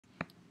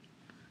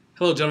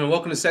Hello gentlemen,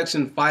 welcome to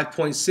section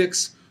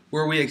 5.6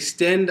 where we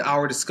extend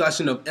our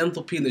discussion of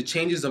enthalpy and the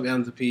changes of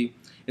enthalpy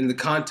in the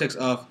context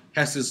of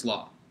Hess's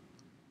law.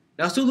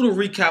 Now let's do a little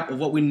recap of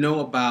what we know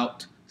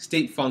about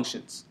state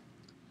functions.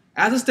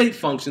 As a state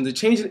function, the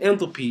change in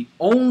enthalpy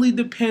only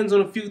depends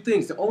on a few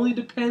things. It only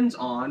depends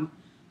on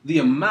the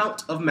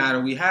amount of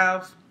matter we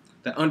have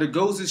that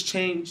undergoes this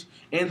change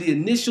and the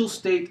initial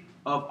state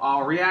of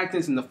our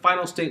reactants and the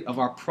final state of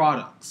our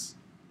products.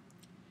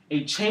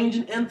 A change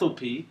in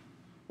enthalpy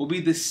will be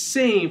the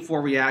same for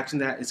a reaction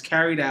that is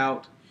carried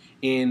out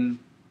in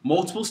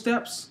multiple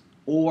steps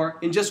or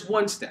in just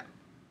one step.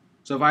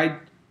 So if I,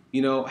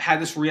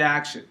 had this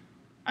reaction,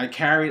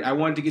 I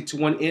wanted to get to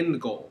one end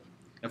goal.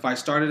 If I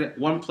started at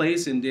one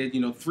place and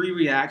did, 3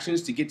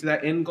 reactions to get to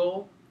that end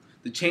goal,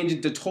 the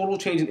total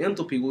change in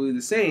enthalpy will be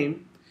the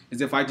same as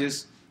if I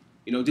just,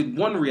 did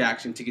one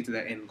reaction to get to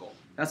that end goal.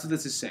 That's what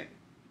this is saying.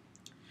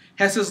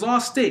 Hess's law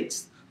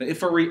states that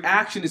if a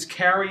reaction is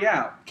carried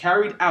out,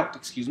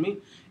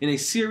 in a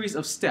series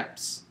of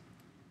steps,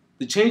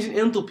 the change in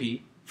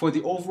enthalpy for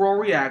the overall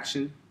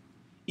reaction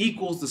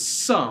equals the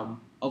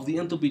sum of the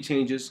enthalpy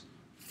changes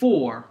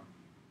for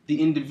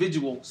the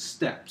individual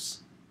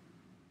steps.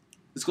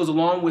 This goes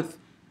along with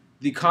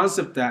the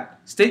concept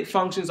that state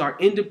functions are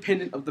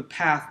independent of the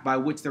path by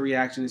which the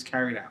reaction is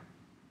carried out.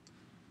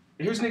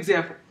 And here's an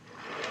example.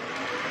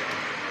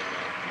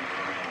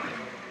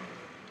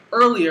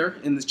 Earlier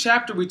in this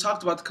chapter, we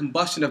talked about the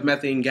combustion of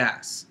methane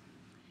gas.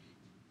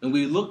 And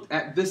we looked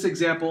at this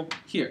example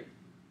here.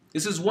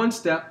 This is one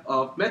step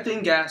of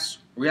methane gas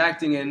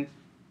reacting in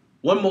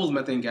 1 mole of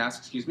methane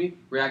gas,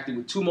 reacting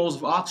with 2 moles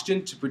of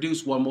oxygen to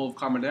produce 1 mole of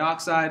carbon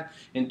dioxide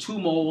and 2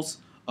 moles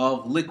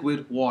of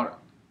liquid water.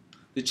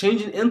 The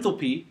change in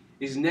enthalpy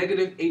is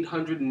negative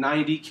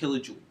 890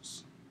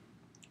 kilojoules.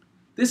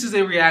 This is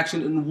a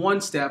reaction in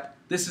one step.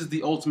 This is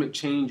the ultimate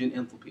change in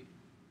enthalpy.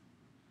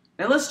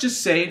 Now let's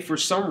just say for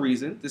some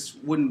reason, this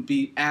wouldn't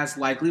be as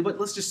likely, but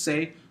let's just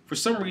say for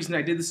some reason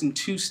I did this in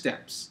 2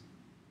 steps.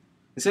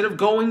 Instead of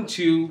going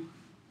to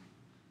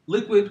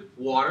liquid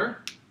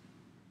water,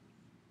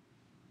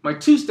 my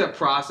 2-step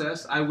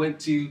process, I went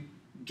to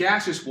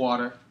gaseous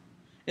water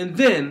and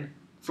then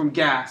from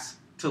gas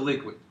to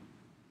liquid.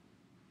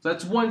 So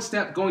that's one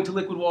step, going to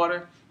liquid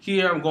water.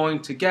 Here I'm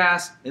going to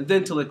gas and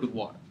then to liquid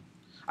water.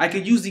 I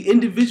could use the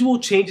individual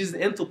changes in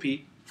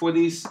enthalpy for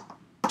these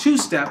 2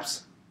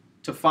 steps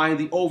to find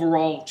the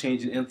overall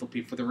change in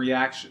enthalpy for the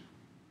reaction.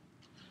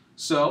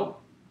 So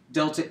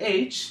delta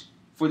H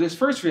for this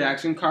first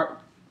reaction, carbon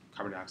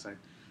dioxide,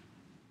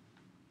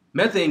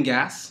 methane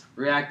gas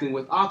reacting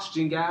with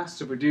oxygen gas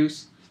to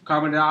produce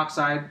carbon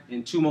dioxide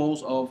and 2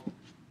 moles of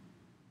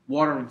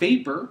water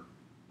vapor,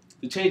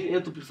 the change in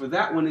enthalpy for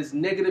that one is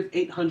negative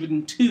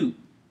 802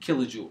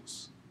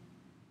 kilojoules.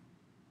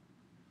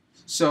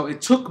 So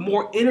it took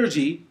more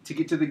energy to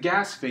get to the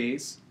gas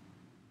phase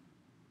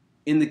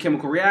in the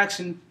chemical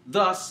reaction,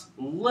 thus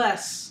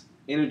less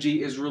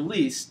energy is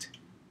released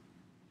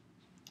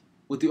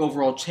with the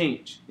overall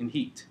change in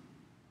heat.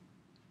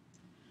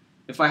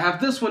 If I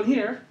have this one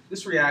here,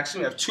 this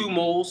reaction, we have 2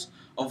 moles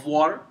of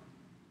water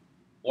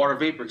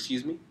vapor,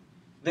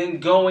 then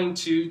going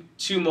to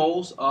 2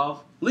 moles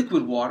of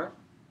liquid water.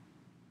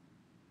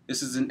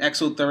 This is an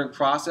exothermic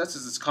process,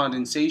 this is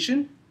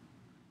condensation.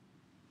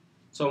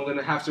 So I'm going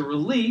to have to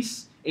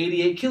release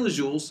 88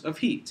 kilojoules of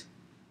heat.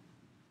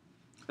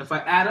 If I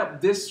add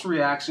up this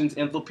reaction's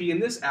enthalpy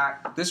and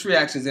this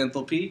reaction's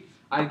enthalpy,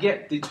 I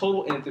get the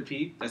total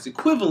enthalpy that's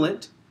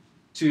equivalent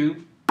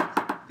to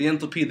the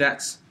enthalpy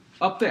that's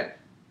up there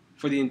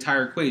for the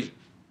entire equation.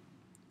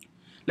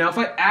 Now if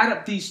I add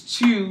up these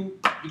 2,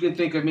 you can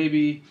think of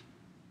maybe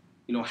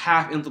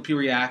half enthalpy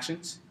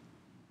reactions,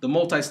 the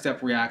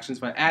multi-step reactions.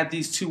 If I add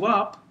these 2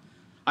 up,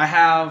 I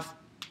have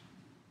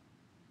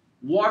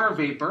water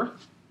vapor,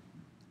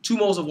 2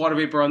 moles of water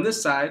vapor on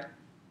this side,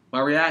 my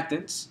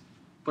reactants,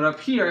 but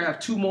up here I have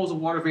 2 moles of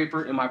water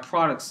vapor in my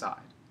product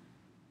side.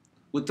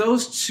 With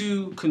those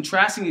 2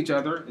 contrasting each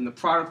other in the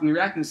product and the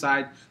reactant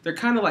side, they're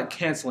kind of like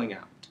canceling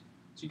out.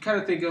 So you kind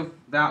of think of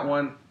that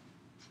one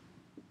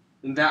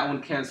and that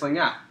one canceling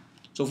out.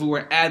 So if we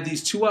were to add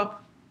these 2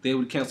 up, they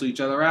would cancel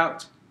each other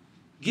out,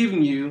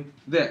 giving you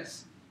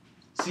this.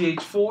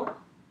 CH4,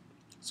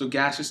 so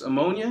gaseous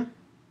ammonia,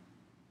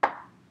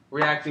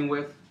 reacting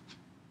with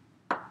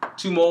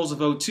 2 moles of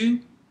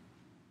O2,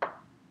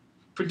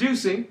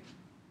 producing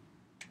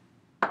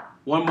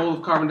 1 mole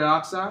of carbon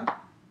dioxide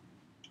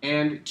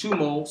and 2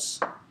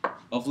 moles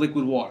of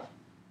liquid water.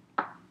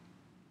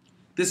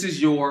 This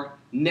is your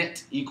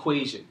net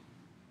equation,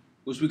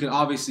 which we can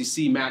obviously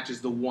see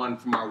matches the one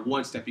from our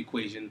 1-step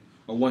equation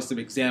or 1-step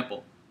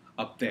example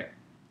up there.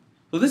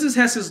 So this is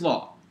Hess's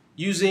law,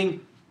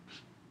 using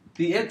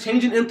the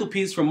change in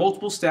enthalpies from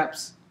multiple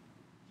steps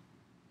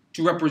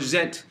to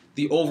represent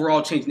the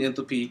overall change in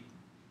enthalpy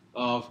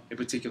of a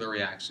particular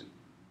reaction.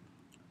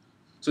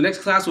 So next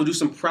class we'll do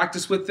some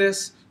practice with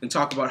this and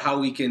talk about how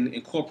we can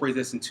incorporate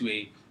this into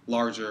a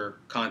larger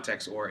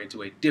context or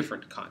into a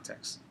different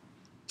context.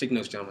 Take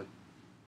notes, gentlemen.